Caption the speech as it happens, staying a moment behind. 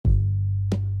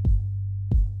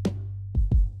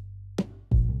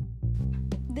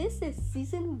This is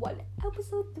season 1,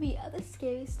 episode 3 of the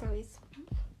Scary Stories.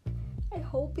 I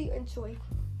hope you enjoy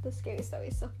the scary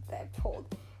stories that I've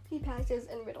told, the patches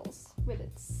and riddles.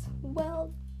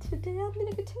 Well, today I'm going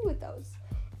to continue with those.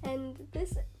 And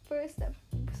this first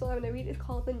episode I'm going to read is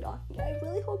called The Knocking. I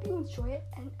really hope you enjoy it,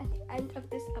 and at the end of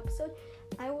this episode,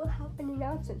 I will have an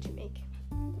announcement to make.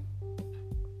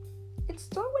 It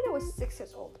started when I was 6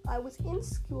 years old. I was in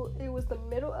school. It was the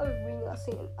middle of a reading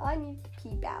lesson, and I needed to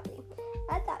pee badly.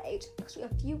 At that age, actually, a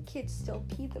few kids still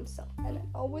peed themselves, and I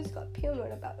always got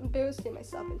paranoid about embarrassing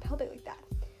myself in public like that.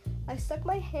 I stuck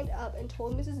my hand up and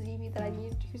told Mrs. Zeeby that I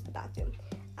needed to use the bathroom.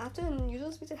 After an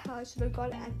unusual speech of how I should have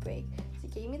gone at break, she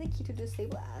gave me the key to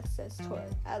disable access to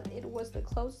it, as it was the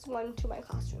closest one to my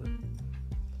classroom.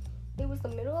 It was the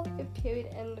middle of the period,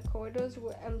 and the corridors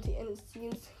were empty, and it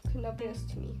seemed convenient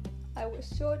to me. I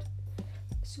was short,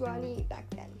 scrawny back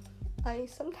then. I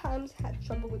sometimes had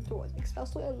trouble with doors,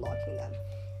 especially unlocking them,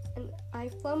 and I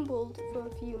fumbled for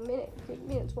a few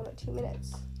minutes, 1 or 2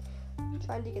 minutes,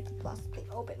 trying to get the plastic thing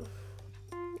open.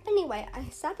 Anyway, I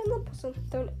sat in the person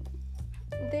thrown.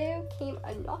 There came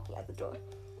a knocking at the door.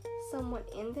 Someone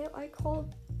in there, I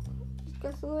called,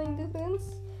 guzzling defense.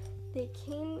 They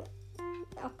came,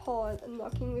 a pause, and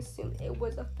knocking resumed. It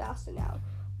was a faster now,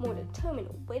 more determined.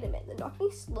 Wait a minute, the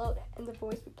knocking slowed, and the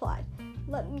voice replied,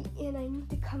 "Let me in, I need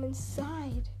to come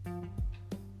inside."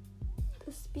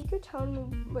 The speaker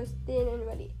tone was thin and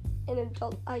ready. An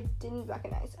adult I didn't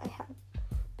recognize. I had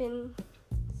been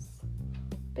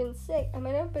sick. I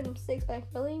might have been sick, but I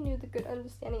really knew the good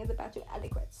understanding of the bathroom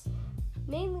etiquettes.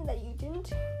 Mainly that you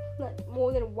didn't let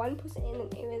more than one person in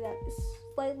an area that is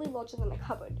slightly larger than a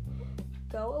cupboard.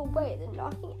 Go away. The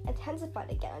knocking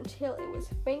intensified again until it was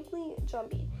frankly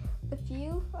jumpy. A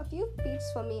few feet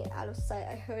from me, out of sight,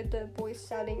 I heard the voice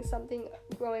shouting something,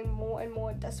 growing more and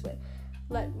more desperate.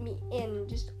 "Let me in.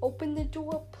 Just open the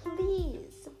door,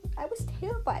 please." I was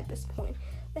terrified at this point.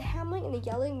 The hammering and the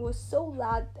yelling was so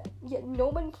loud, yet no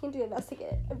one came to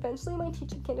investigate it. Eventually, my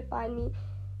teacher came to find me,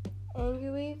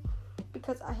 angry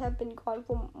because I had been gone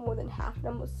for more than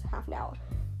almost half an hour.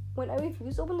 When I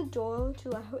refused to open the door to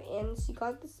let her in, she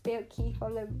got the spare key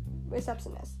from the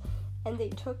receptionist, and they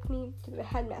took me to the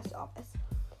headmaster's office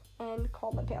and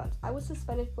called my parents. I was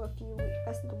suspended for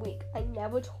rest of the week. I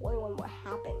never told anyone what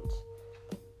happened.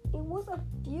 It was a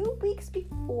few weeks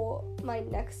before my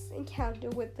next encounter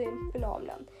with the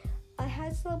phenomenon. I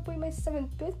had celebrated my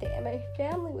 7th birthday, and my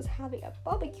family was having a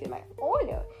barbecue in my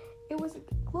honor. It was a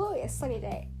glorious sunny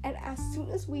day, and as soon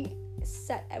as we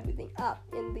set everything up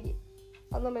on the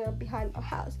behind our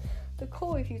house, the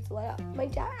coal refused to light up. My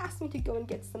dad asked me to go and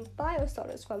get some fire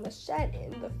starters from the shed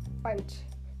in the front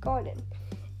garden.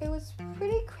 It was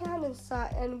pretty crammed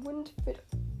inside and wouldn't fit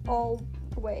all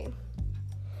the way.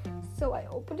 So I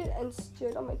opened it and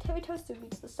stood on my tippy toes to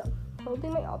reach the stove.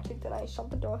 Holding my object, then I shut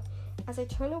the door. As I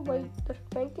turned away, the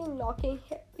frantic knocking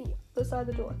hit the other side of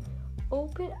the door.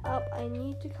 "Open up, I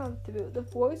need to come through." The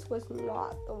voice was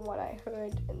not the one I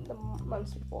heard in the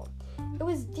months before. It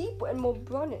was deeper and more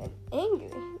brilliant and angry.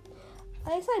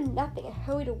 I said nothing and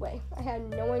hurried away. I had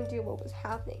no idea what was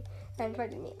happening, and it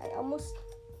frightened me. I almost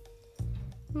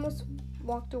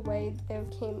walked away. There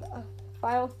came a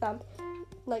final thump,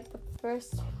 like the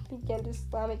first began to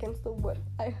slam against the wood.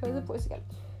 I heard the voice again.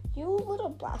 "You little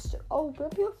blaster, I'll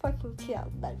rip your fucking teeth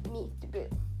out. Let me through."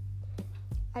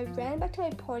 I ran back to my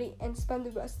party and spent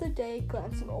the rest of the day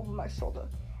glancing over my shoulder.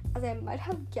 As I might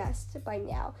have guessed by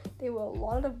now, there were a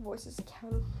lot of voices,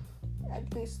 counting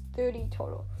at least 30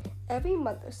 total. Every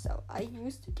month or so, I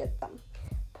used to get them,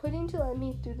 putting to let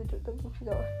me through the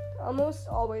door. Almost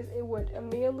always, it would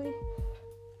immediately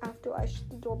after I shut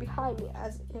the door behind me,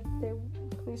 as if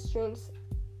these strange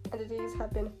entities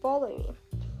had been following me.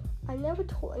 I never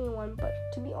told anyone, but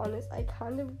to be honest, I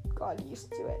kind of got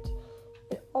used to it.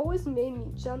 It always made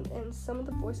me jump, and some of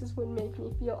the voices would make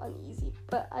me feel uneasy,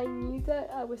 but I knew that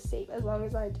I was safe as long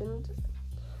as I did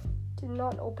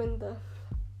not open the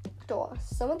door.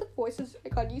 Some of the voices I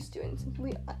got used to and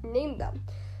simply named them.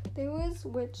 There was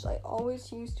which I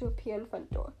always used to appear in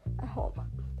front door at home.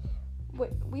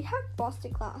 We had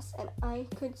frosted glass, and I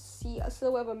could see a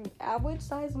silhouette of an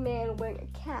average-sized man wearing a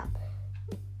cap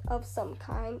of some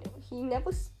kind. He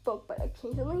never spoke, but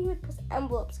occasionally he would press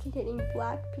envelopes containing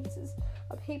black pieces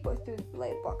of paper through the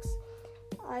letterbox.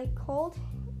 I called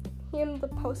him the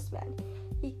postman.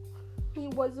 He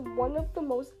was one of the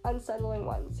most unsettling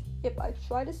ones. If I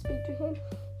tried to speak to him,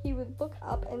 he would look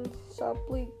up and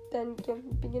sharply then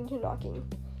begin to knocking.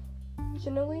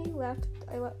 Generally left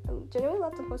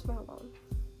the postman alone.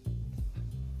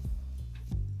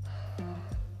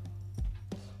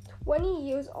 20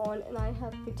 years on, and I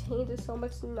have retained so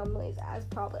much numbness as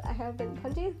probably. I have been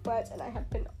plenty of butts, and I have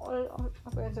been on and off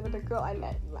affairs with a girl I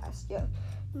met last year.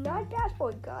 Not that for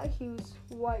a guy who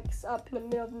wakes up in the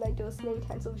middle of the night listening to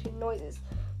television noises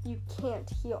you can't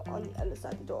hear on the other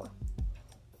side of the door.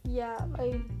 Yeah,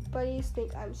 my buddies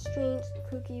think I'm strange and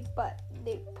kooky, but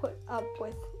they put up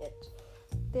with it.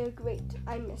 They're great.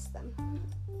 I miss them.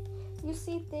 You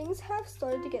see, things have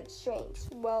started to get strange.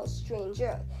 Well,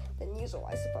 stranger than usual,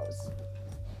 I suppose.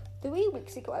 3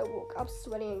 weeks ago, I woke up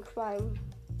sweating and crying,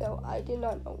 though I did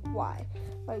not know why.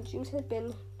 My dreams had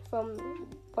been from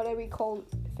what I recall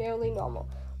fairly normal,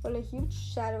 when a huge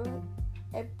shadow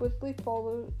abruptly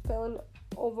fell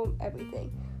over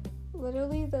everything.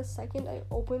 Literally, the second I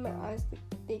opened my eyes,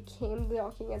 they came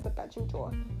knocking at the bedroom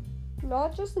door.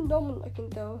 Not just a normal looking,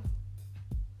 though.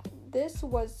 This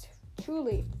was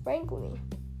truly, frankly.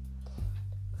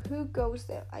 Who goes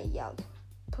there? I yelled.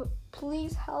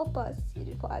 Please help us, he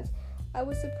replies. I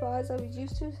was surprised. I was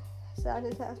used to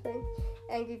sadness, having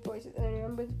angry voices, and I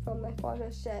remembered from my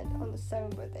father's shed on the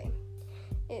 7th birthday.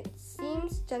 It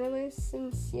seems genuinely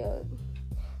sincere.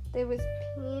 There was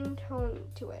pain tone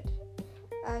to it,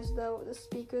 as though the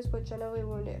speakers were genuinely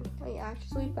wounded. I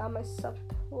actually found myself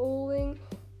pulling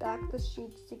back the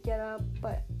sheets to get up,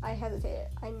 but I hesitated.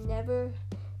 I never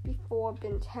before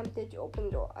been tempted to open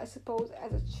the door. I suppose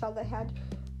as a child I had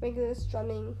regular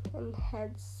strumming and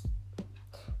heads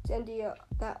the idea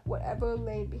that whatever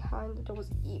lay behind the door was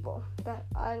evil. That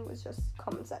was just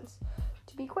common sense.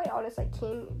 To be quite honest, I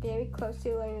came very close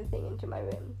to letting the thing into my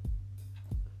room.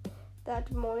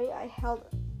 That morning I held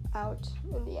out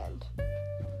in the end.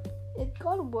 It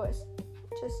got worse.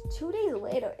 Just 2 days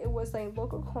later, it was a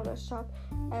local corner shop,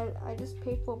 and I just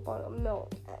paid for a bottle of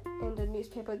milk and a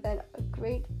newspaper. Then a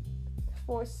great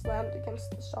force slammed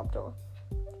against the shop door.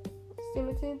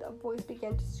 Simultaneously, a voice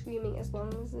began to screaming as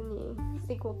long as the knee,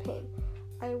 equal pain.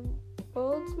 I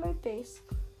whirled my face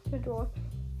to the door,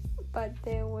 but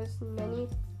there was many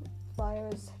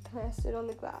flyers pasted on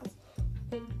the glass.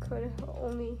 It could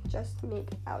only just make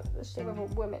out the shape of a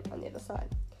woman on the other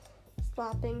side,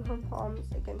 slapping her palms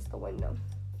against the window.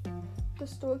 The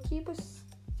storekeeper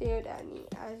stared at me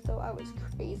as though I was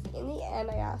crazy. In the end,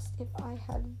 I asked if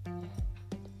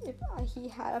he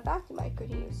had a bathroom I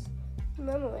could use.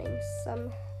 Murmuring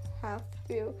some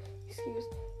half-through excuse,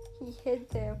 he hid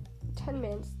there for 10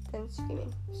 minutes, then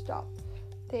screaming, "Stop."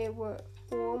 There were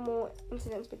 4 more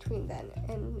incidents between then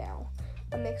and now.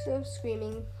 A mixture of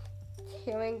screaming,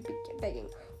 tearing, begging.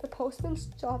 The postman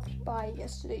stopped by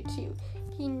yesterday too.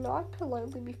 He knocked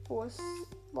politely before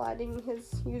sliding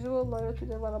his usual letter through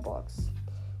the letterbox.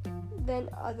 Then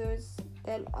others,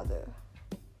 then other.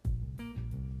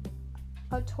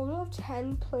 A total of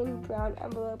 10 plain brown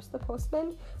envelopes. The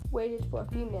postman waited for a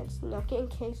few minutes, knocking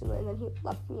occasionally, and then he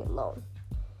left me alone.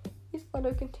 Each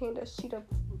letter contained a sheet of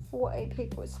 4A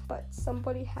papers, but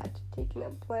somebody had taken a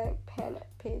blank pen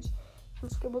page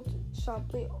and scribbled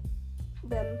sharply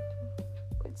them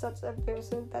with such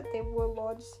embarrassment that there were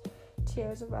large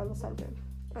tears around the center,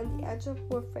 and the edge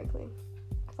were frankly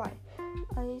fine.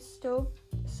 I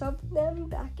shoved them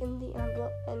back in the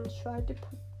envelope and tried to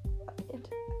put it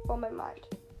from my mind.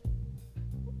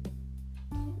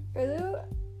 Earlier,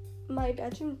 my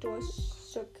bedroom door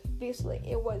shook fiercely.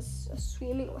 It was a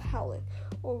screaming or howling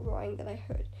or roaring that I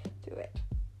heard through it.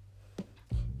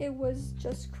 It was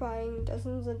just crying,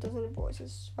 dozens and dozens of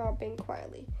voices sobbing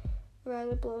quietly.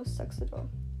 Around a blow sucks the door.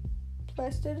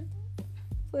 Plastered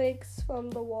flakes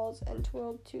from the walls and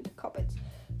twirled to the carpets.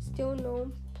 Still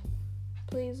no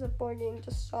pleas of bargaining,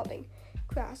 just sobbing.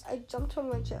 Crash. I jumped from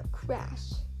my chair.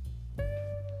 Crash.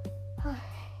 A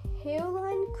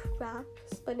hairline crack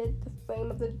splintered the frame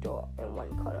of the door in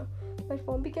one corner. My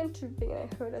phone began to ring, and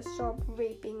I heard a sharp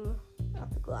rapping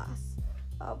of the glass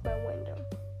of my window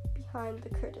behind the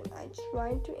curtain. I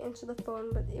tried to answer the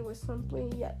phone, but it was simply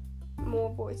yet more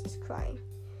voices crying,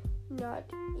 not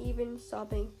even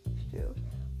sobbing through.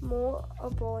 More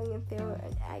of bawling and terror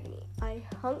and agony. I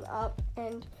hung up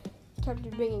and kept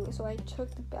ringing, so I took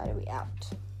the battery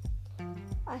out.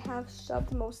 I have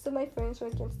shoved most of my furniture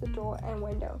against the door and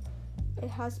window. It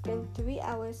has been 3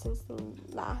 hours since the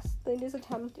latest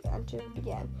attempt to enter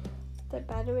began. The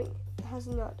battery has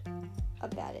not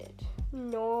abated,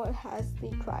 nor has the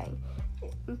crying.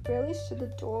 I'm fairly sure the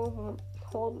door won't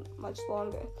hold much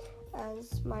longer,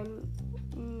 as my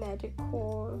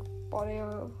medical body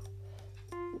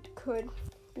could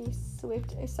be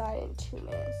swept aside in 2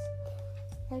 minutes.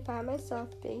 I find myself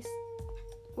faced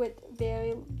with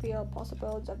very real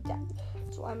possibilities of death,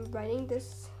 so I'm writing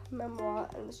this memoir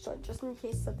in the short just in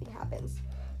case something happens.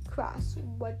 Crash.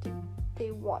 What did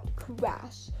they want?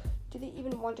 Crash. Do they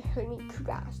even want to hurt me?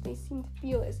 Crash. They seemed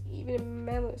fearless, even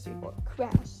memories before.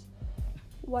 Crash.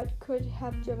 What could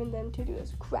have driven them to do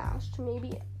this? Crash.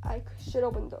 Maybe I should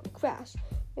open the door. Crash.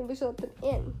 Maybe I should let them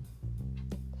in.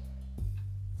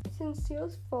 Since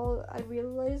Seal's fall, I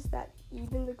realized that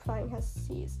even the crying has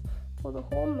ceased. For the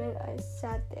whole minute I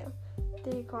sat there,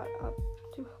 they got up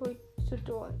to hurt the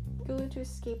door, eager to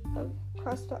escape the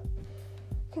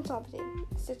consolidating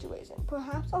situation.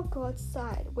 Perhaps I'll go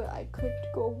outside where I could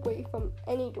go away from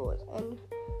any doors, and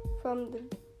from the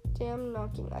damn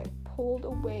knocking, I pulled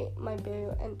away my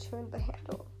barrier and turned the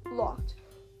handle. Locked.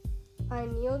 I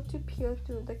kneeled to peer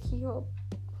through the keyhole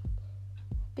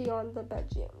beyond the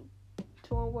bedroom.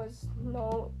 Door was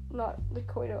not the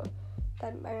corridor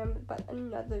that I remembered, but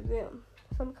another room.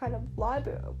 Some kind of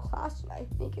library or classroom. I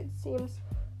think it seems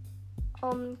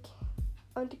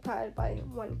occupied by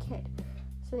one kid,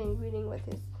 sitting reading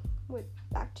with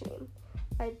back to me.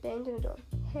 I banged on the door.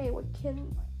 Hey, what kid?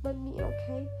 Let me in,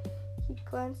 okay? He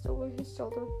glanced over his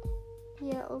shoulder.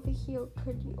 Yeah, over here.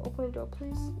 Could you open the door,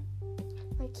 please?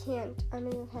 I can't. I'm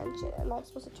in attention. I'm not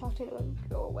supposed to talk to anyone.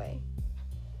 Go away.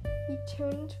 He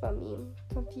turned from me,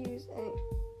 confused, and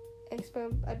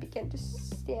I began to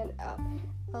stand up.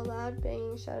 A loud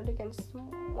banging shouted against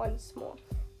once more.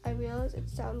 I realized it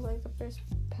sounded like the first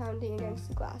pounding against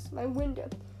the glass. My window.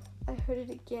 I heard it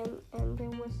again, and there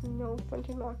was no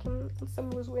frontal knocking, and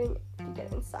someone was waiting to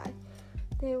get inside.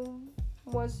 There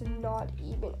was not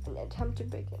even an attempt to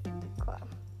break in.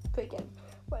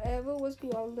 Whatever was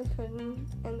beyond the curtain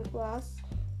and the glass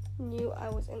knew I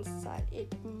was inside.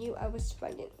 It knew I was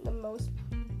frightened. The most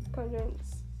permanent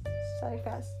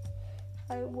psychopath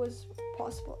I was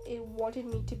possible. It wanted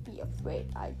me to be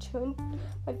afraid. I turned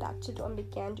my back to the door and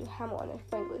began to hammer on it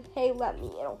frankly. Hey, let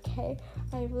me in, okay?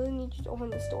 I really need you to open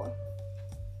this door.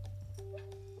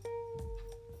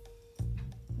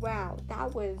 Wow,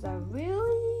 that was a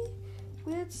really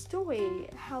weird story.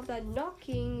 How that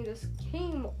knocking just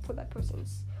came for that person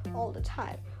all the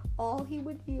time. All he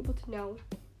would be able to know.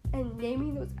 And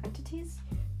naming those entities,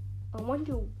 I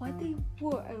wonder what they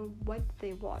were and what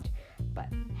they want. But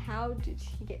how did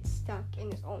he get stuck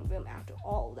in his own room after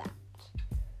all that?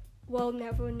 We'll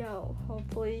never know.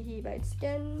 Hopefully he bites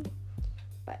again.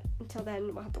 But until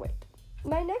then, we'll have to wait.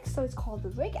 My next story is called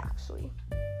The Rig, actually.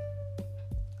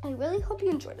 I really hope you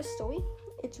enjoyed the story.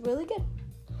 It's really good.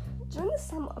 During the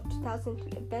summer of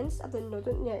 2003, events of the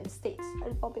northern United States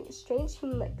involving a strange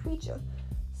human-like creature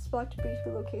sparked brief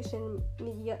location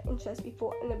media interest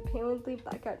before an apparently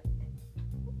blackout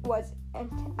was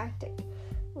enacted.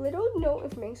 Little no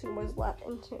information was left,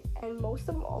 and most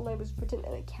of all was written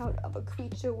an account of a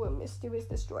creature with mysterious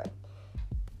destroyer.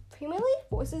 Primarily,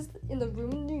 voices in the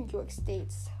room in New York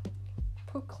State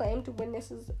proclaimed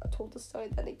witnesses told the story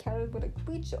that they encountered with a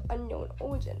creature unknown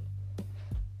origin.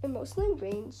 Emotionally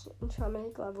ranged and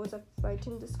traumatic levels of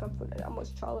frightened discomfort and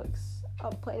almost childlike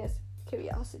plainest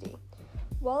curiosity.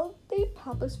 While the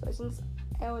published versions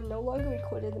are no longer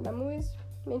recorded, the memories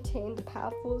maintained the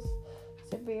powerful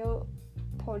severe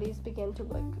parties began to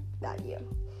work that year.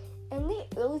 In the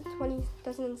early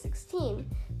 2006,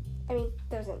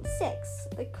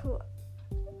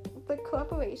 the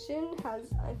corporation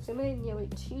has assimilated nearly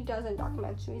 24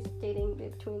 documentaries dating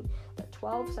between the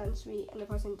 12th century and the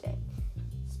present day,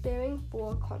 spanning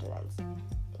 4 continents.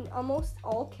 In almost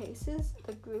all cases,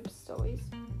 the group's stories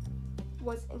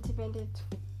was interpreted.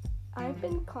 I've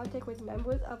been in contact with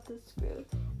members of this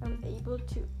group and was able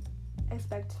to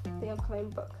expect the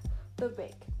upcoming book, The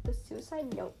Rig, The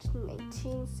Suicide Note,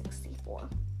 1964.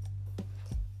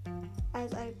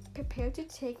 As I prepared to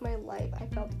take my life, I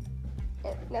felt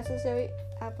necessary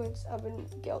absence of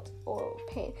guilt or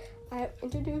pain. I have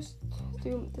introduced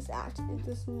through this act. It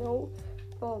is no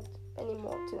fault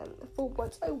anymore to them. For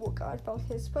once I woke up, I felt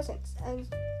his presence, and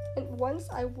once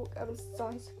I woke up and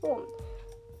saw his form.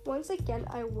 Once again,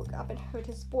 I woke up and heard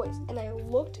his voice, and I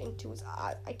looked into his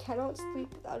eyes. I cannot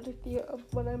sleep without the fear of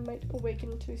what I might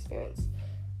awaken to experience.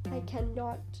 I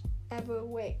cannot ever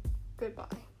awake. Goodbye.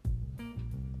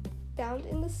 Found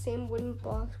in the same wooden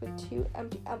box with 2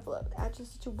 empty envelopes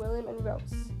addressed to William and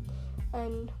Rose,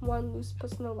 and 1 loose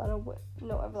personal letter with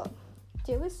no envelope.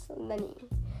 Dearest Lenny,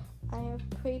 I have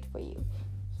prayed for you.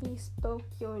 He spoke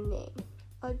your name.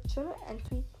 A journal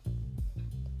entry,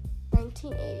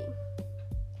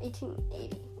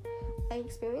 1880. I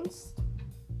experienced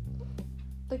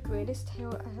the greatest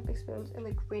terror I have experienced, and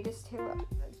the greatest terror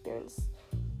I've experienced.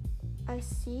 I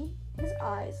see his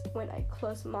eyes when I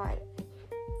close mine.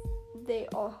 They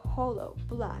are hollow,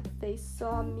 black. They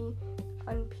saw me,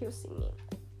 unpiercing me.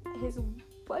 His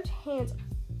wet hands,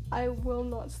 I will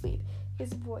not sleep.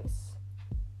 His voice,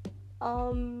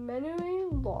 Memory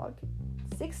log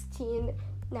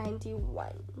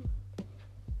 1691.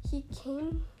 He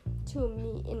came to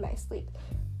me in my sleep.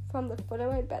 From the foot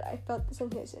of my bed, I felt the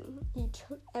sensation. He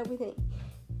took everything.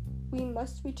 We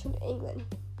must return to England.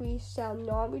 We shall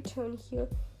not return here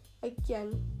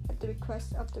again at the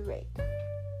request of the rake.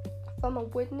 From a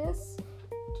witness,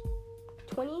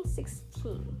 2006.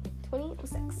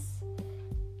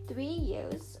 3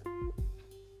 years.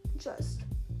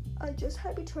 I just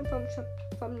had returned from a trip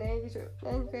from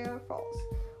Niagara Falls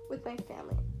with my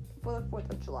family for the 4th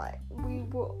of July. We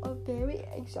were very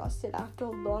exhausted after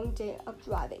a long day of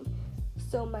driving,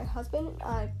 so my husband and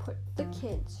I put the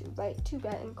kids right to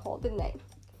bed and called it night.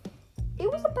 It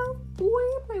was about 4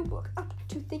 a.m. I woke up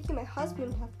to thinking my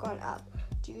husband had gone up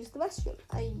to use the restroom.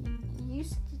 I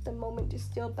used the moment to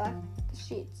steal back the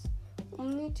sheets,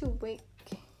 only to wake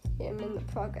him in the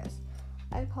progress.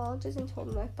 I apologized and told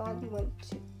him I thought he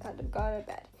had got out of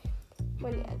bed.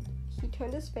 When he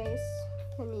turned his face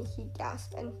to me, he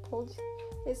gasped and pulled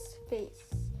his feet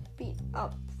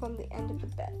up from the end of the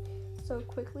bed. So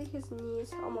quickly his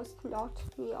knees almost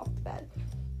knocked me off the bed.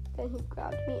 Then he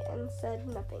grabbed me and said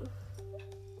nothing.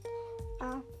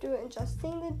 After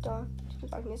adjusting the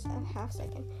darkness a half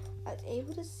second, I was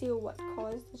able to see what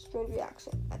caused the strange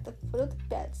reaction. At the foot of the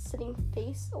bed, sitting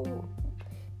face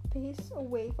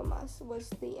away from us, was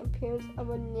the appearance of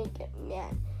a naked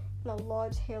man and a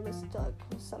large hairless dog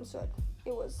of some sort.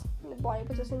 The body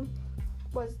position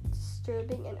was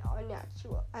disturbing and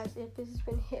unnatural, as if it had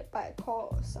been hit by a car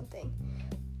or something.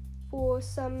 For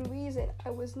some reason,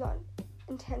 I was not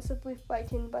intensively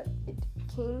frightened, but it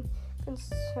became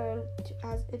concerned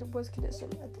as it was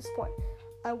conditioned at this point.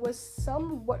 I was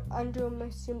somewhat under the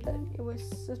assumption that it was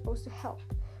supposed to help.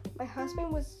 My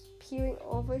husband was peering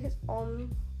over his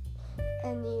arm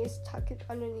and knees tucked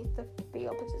underneath the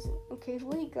fetal position.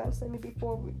 Occasionally he glanced at me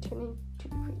before returning to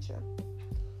the creature.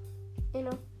 In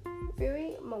a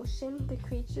very motion, the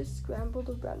creature scrambled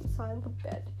around the side of the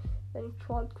bed, then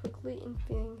crawled quickly in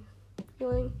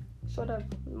feeling short of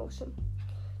motion.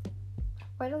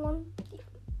 Right along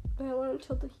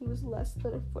until he was less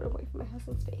than a foot away from my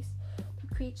husband's face. The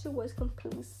creature was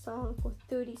completely silent for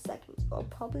 30 seconds, or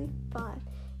probably 5.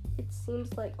 It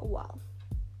seems like a while.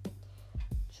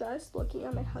 Just looking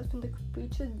at my husband, the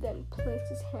creature then placed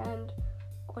his hand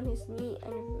on his knee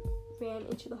and ran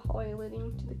into the hallway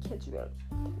leading to the kids' room.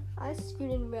 I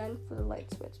screamed and ran for the light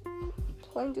switch,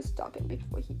 trying to stop him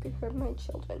before he could hurt my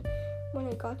children. When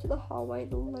I got to the hallway,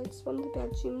 the lights from the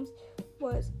bedrooms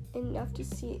was enough to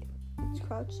see its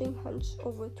crouching hunch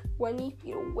over 20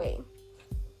 feet away.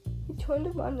 He turned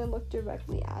around and looked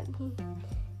directly at me.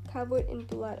 Covered in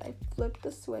blood, I flipped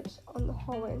the switch on the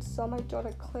hallway and saw my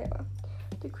daughter Clara.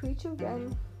 The creature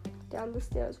ran down the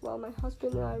stairs while my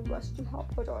husband and I rushed to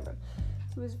help our daughter.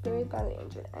 She was very badly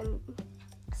injured and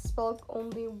spoke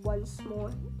only once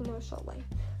more in her short life.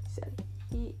 She said,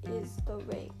 "He is the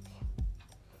rake."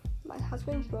 My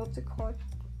husband drove the car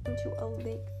into a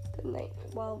lake that night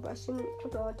while rushing our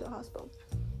daughter to the hospital.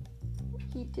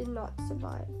 He did not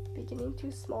survive. Beginning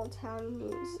to small town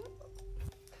news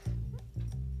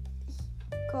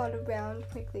got around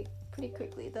pretty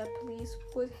quickly. The police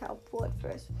was helpful at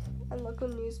first, and local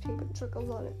newspaper took a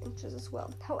lot of interest as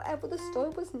well. However, the story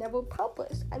was never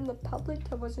published, and the public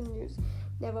television news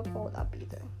never followed up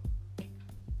either.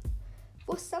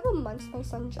 For several months, my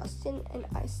son Justin and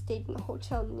I stayed in the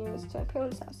hotel nearest to my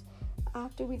parents' house.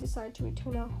 After we decided to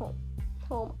return our home,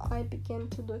 I began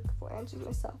to look for answers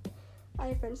myself. I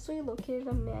eventually located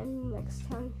a man in the next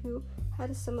town who had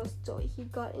a similar story. He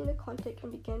got into contact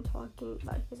and began talking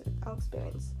about his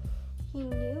experience. He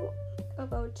knew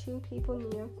about 2 people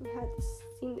near him who had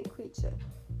seen the creature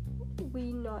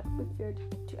we not referred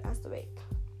to as the rake.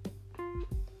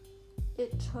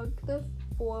 It took the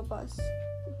 4 of us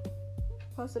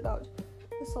about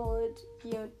a solid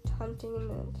year hunting in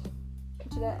the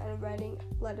internet and writing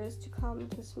letters to come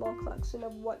to a small collection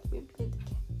of what we did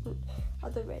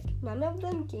of the rake. None of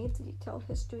them gave the detailed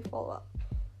history follow-up.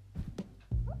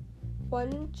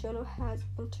 One journal has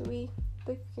entry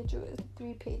the creature is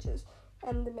 3 pages,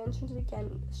 and they mentioned it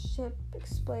again. The ship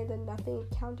explained that nothing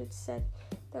accounted said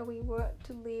that we were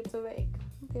to leave the rake.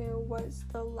 There was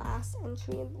the last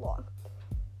entry in the log.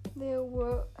 There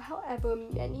were, however,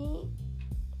 many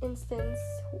instances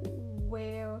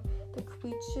where the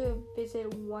creature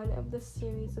visited one of the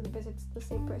series of visits to the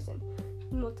same person.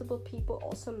 Multiple people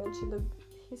also mentioned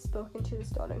he spoken to his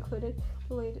daughter, included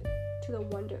related to the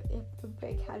wonder if the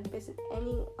rake had visited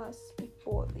any of us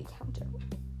before the encounter.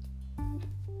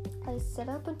 I set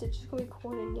up a digital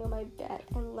recorder near my bed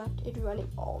and left it running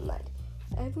all night.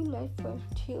 Every night for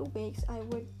 2 weeks, I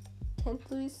would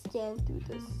intently scanned through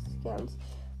the scans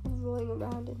of rolling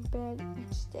around in bed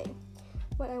each day.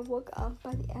 When I woke up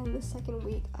by the end of the second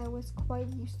week, I was quite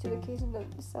used to the case of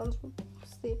the sounds of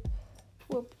sleep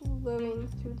were blurring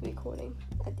through the recording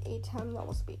at 8 times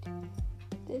normal speed.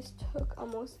 This took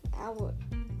almost an hour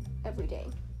every day.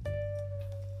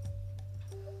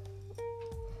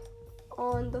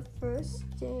 On the first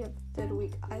day of the third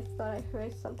week, I thought I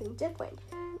heard something different.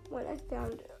 When I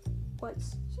found what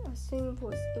singing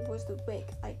was, it was the wake.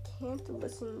 I can't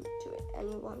listen to it any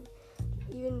longer,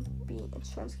 even be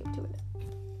a transcript to it.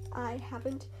 I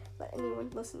haven't let anyone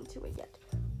listen to it yet.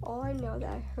 All I know that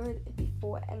I heard it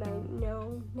before, and I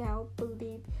now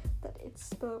believe that it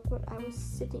spoke when I was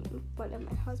sitting in front of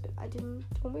my husband. I don't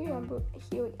remember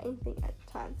hearing anything at the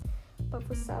time, but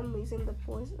for some reason the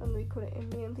voice on the recorder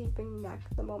immediately bring back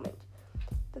the moment.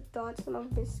 The thought some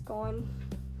of this gone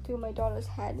through my daughter's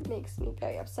head makes me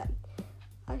very upset.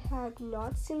 I have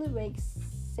not seen the wake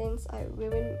since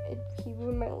he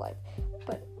ruined my life,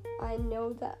 but I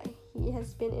know that he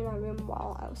has been in my room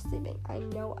while I was sleeping. I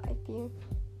know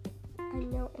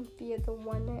and fear the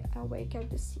one night I wake up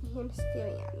to see him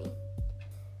staring at me.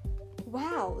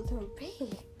 Wow, the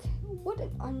wake! What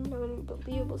an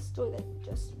unbelievable story that you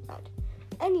just read.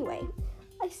 Anyway,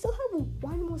 I still have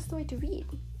one more story to read.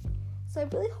 So I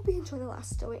really hope you enjoy the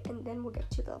last story, and then we'll get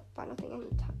to the final thing I need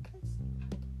to tell you guys.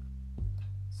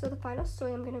 So the final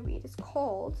story I'm going to read is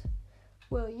called,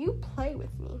 Will You Play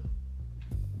With Me?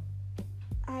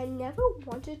 I never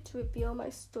wanted to reveal my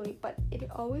story, but it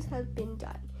always has been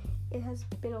done. It has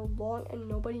been a long and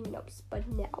nobody knows, but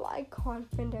now I'm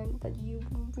confident that you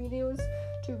readers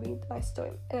to read my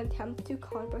story and attempt to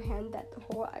comprehend that the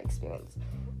horror I experienced.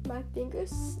 My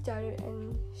fingers stuttered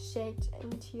and shaked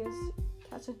and tears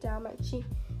castled down my cheek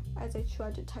as I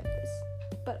tried to type this.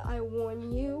 But I warn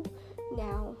you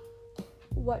now,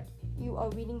 what you are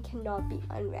reading cannot be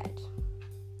unread.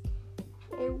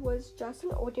 It was just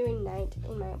an ordinary night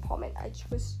in my apartment. I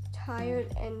was tired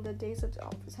and the days of the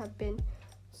office have been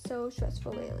so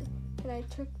stressful lately, and I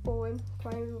took forward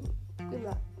my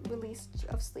release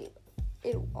of sleep.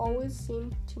 It always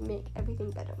seemed to make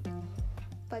everything better,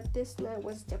 but this night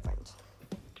was different.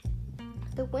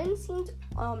 The wind seemed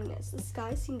ominous, the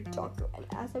sky seemed darker, and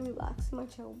as I relaxed in my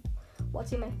chair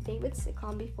watching my favorite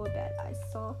sitcom before bed, I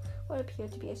saw what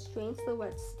appeared to be a strange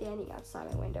silhouette standing outside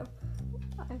my window.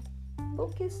 I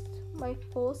focused my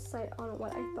full sight on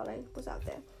what I thought was out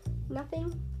there.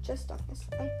 Nothing, just darkness.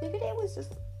 I figured I was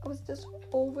just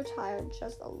overtired,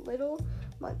 just a little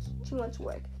too much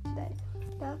work today.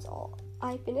 That's all.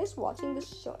 I finished watching the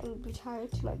show and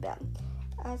retired to my bed.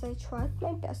 As I tried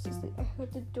my best to sleep, I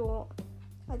heard the door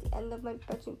at the end of my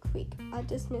bedroom creak. I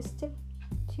dismissed it,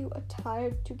 too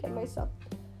tired to get myself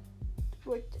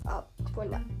worked up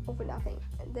over nothing.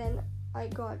 And then I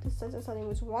got the sense that something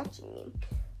was watching me.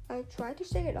 I tried to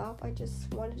shake it off. I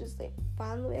just wanted to sleep.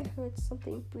 Finally, I heard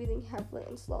something breathing heavily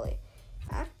and slowly.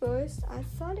 At first, I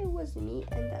thought it was me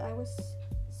and that I was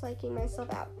psyching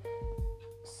myself out.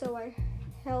 So I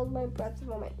held my breath a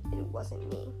moment. It wasn't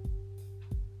me.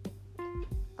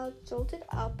 I jolted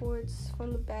upwards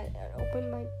from the bed and opened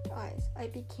my eyes. I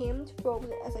became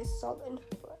frozen as I saw in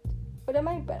front of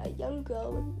my bed a young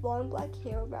girl with long black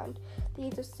hair around the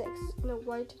age of 6 in a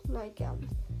white nightgown.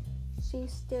 She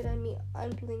stared at me,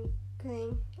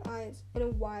 unblinking eyes, and a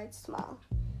wide smile.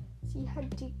 She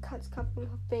had deep cuts covering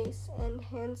her face and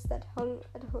hands that hung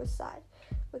at her side,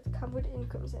 covered in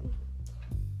crimson.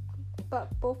 But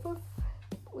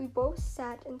we both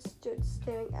sat and stood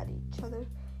staring at each other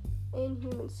in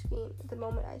human scream. At the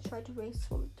moment I tried to race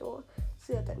from the door,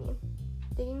 she looked at me,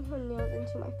 digging her nails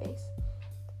into my face.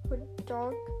 Her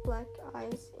dark black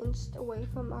eyes inched away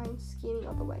from mine, screaming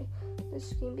all the way. The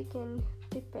scream began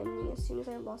defending. As soon as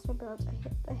I lost my balance, I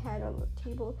hit the head on the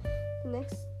table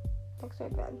next to my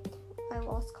bed. I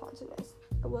lost consciousness.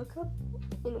 I woke up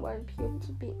in what appeared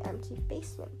to be an empty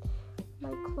basement.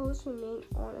 My clothes remained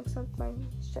on except my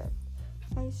shirt.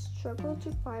 I struggled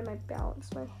to find my balance.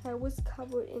 My head was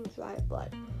covered in dry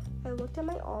blood. I looked at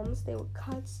my arms. They were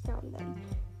cuts down them.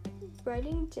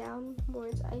 Writing down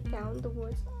words, I found the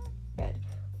words I read,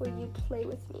 "Will you play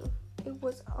with me?" It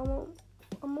was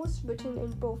almost written in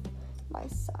both my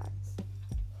sides.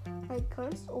 I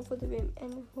glanced over the room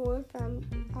and horror found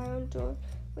the iron door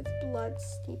with blood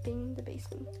steeping the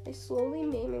basement. I slowly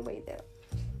made my way there.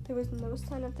 There was no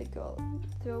sign of the girl,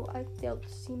 though I failed to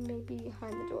see maybe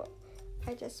behind the door.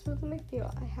 I desperately my fear.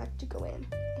 I had to go in.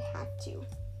 I had to.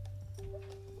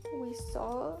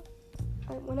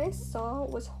 When I saw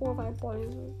was horrified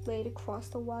bodies laid across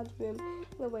the wide room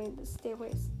and away the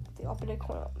stairways, the opposite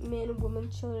corner. Men, women,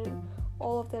 children,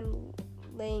 all of them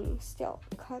laying still,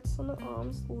 cuts on her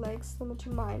arms, legs similar to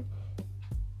mine.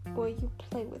 Will you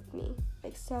play with me?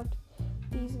 Except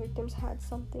these victims had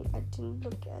something I didn't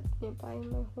look at nearby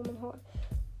in my human heart.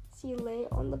 She lay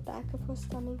on the back of her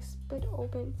stomach, split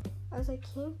open. As I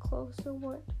came closer,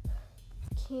 what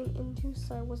came into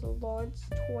sight was a large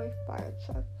toy fire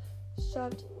truck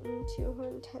shoved into her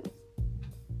intense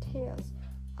tails.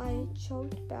 I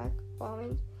choked back,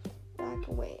 vomit back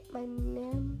away. A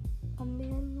man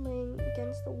laying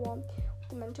against the wall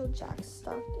with a metal jack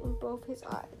stuck in both his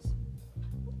eyes.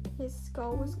 His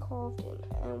skull was carved in,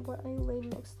 and what I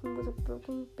laid next to him was a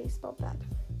broken baseball bat,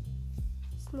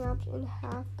 snapped in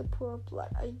half, the pool of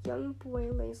blood. A young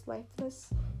boy lays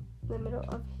lifeless. In the middle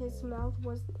of his mouth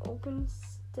was an open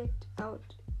stick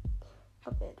out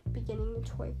of it, beginning the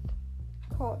toy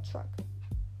car truck.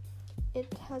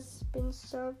 It has been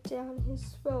shoved down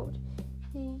his throat.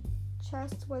 His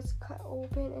chest was cut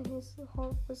open, and his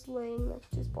heart was laying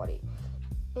next to his body.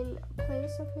 In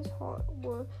place of his heart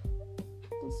were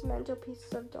dismantled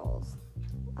pieces of dolls.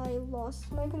 I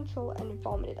lost my control and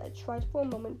vomited. I tried for a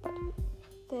moment, but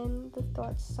then the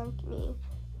thought sunk me.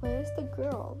 Where's the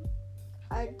girl?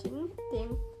 I didn't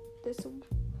think this,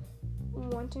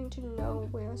 wanting to know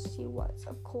where she was.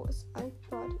 Of course, I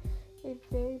thought it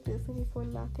very briefly before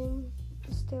nothing.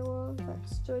 The stairwell that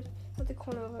stood at the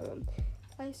corner of the room.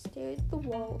 I stared at the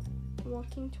wall,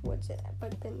 walking towards it,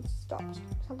 but then stopped.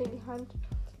 Something behind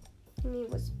me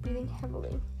was breathing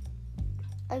heavily.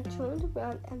 I turned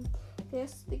around, and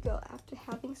there's the girl after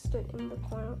having stood in the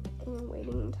corner and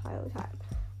waiting the entire time.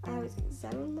 I was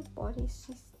examining the body.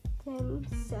 She then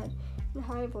said in a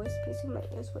high voice, piercing my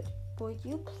ears with, "Will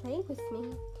you play with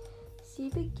me?" She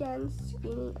began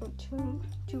screaming and turned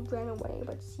to run away,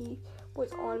 but she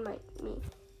was on me.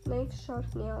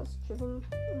 Knife-sharp nails driven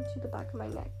into the back of my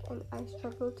neck, and I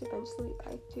struggled. Eventually,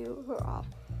 I threw her off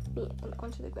me and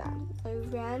onto the ground. I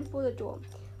ran for the door,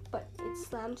 but it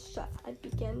slammed shut. I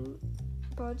began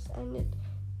birds and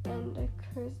a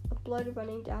curse of blood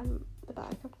running down the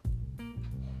back.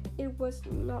 It was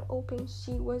not open.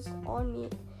 She was on me.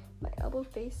 My elbow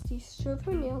faced. She shoved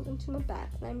her nails into my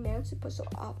back, and I managed to push her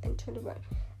off and turn around.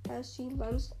 As she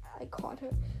lunged, I caught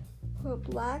her. Her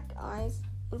black eyes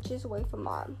inches away from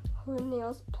mine. Her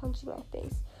nails punching my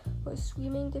face. Her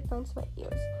screaming defense my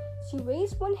ears. She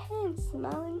raised one hand,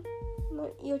 smiling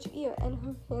ear to ear, and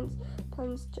her hands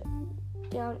plunged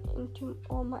down into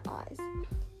all my eyes.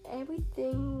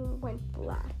 Everything went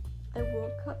black. I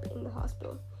woke up in the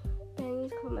hospital.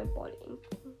 Bangers covered my body,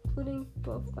 including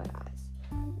both my eyes.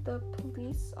 The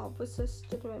police officer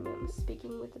stood in my room,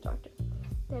 speaking with the doctor.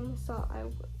 Then saw I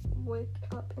woke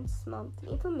up and smelled.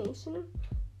 The information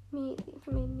me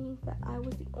that I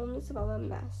was the only survivor of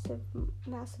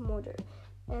mass murder,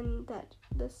 and that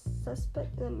the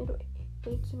suspect, the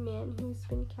middle-aged man who's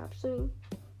been captured.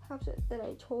 Then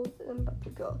I told them about the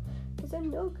girl. They said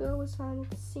no girl was found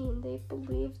at the scene. They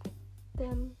believed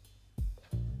them.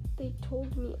 They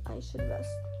told me I should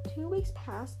rest. 2 weeks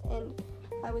passed, and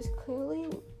I was clear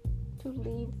to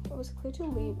leave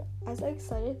as I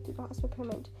excited through the hospital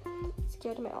pyramid,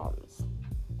 scared of my arms.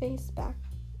 Face back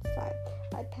side.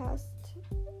 I passed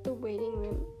the waiting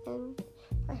room, and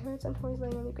I heard some toys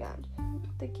laying on the ground.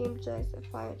 The game jugs, a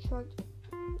fire truck,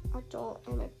 a doll,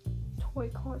 and a toy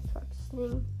car truck.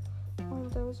 Sitting on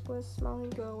those was a smiling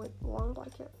girl with long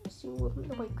black hair. She moved on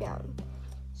the white ground.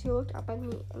 She looked up at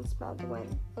me and smiled the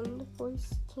wind, and the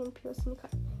voice came piercing the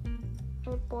cut.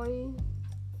 Her body,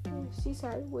 she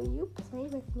said, "Will you play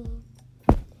with me?"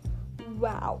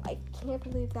 Wow, I can't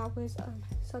believe that was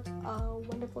such a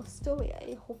wonderful story.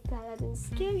 I hope that I didn't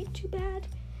scare you too bad.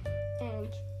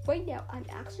 And right now, I'm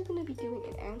actually going to be doing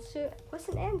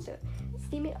question and answer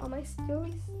statement on my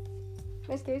stories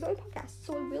story podcast.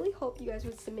 So I really hope you guys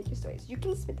would submit your stories. You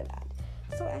can submit them at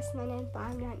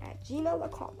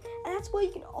soas9959@gmail.com, and that's where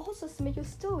you can also submit your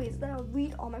stories that I'll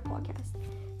read on my podcast.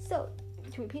 So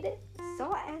to repeat it,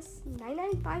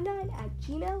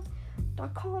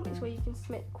 soas9959@gmail.com is where you can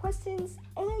submit questions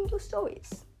and your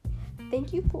stories.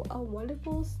 Thank you for a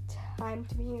wonderful time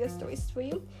to reading the stories for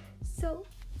you. So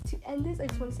to end this, I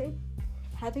just want to say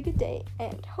have a good day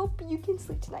and hope you can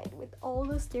sleep tonight with all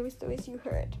those scary stories you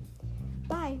heard.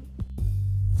 Bye.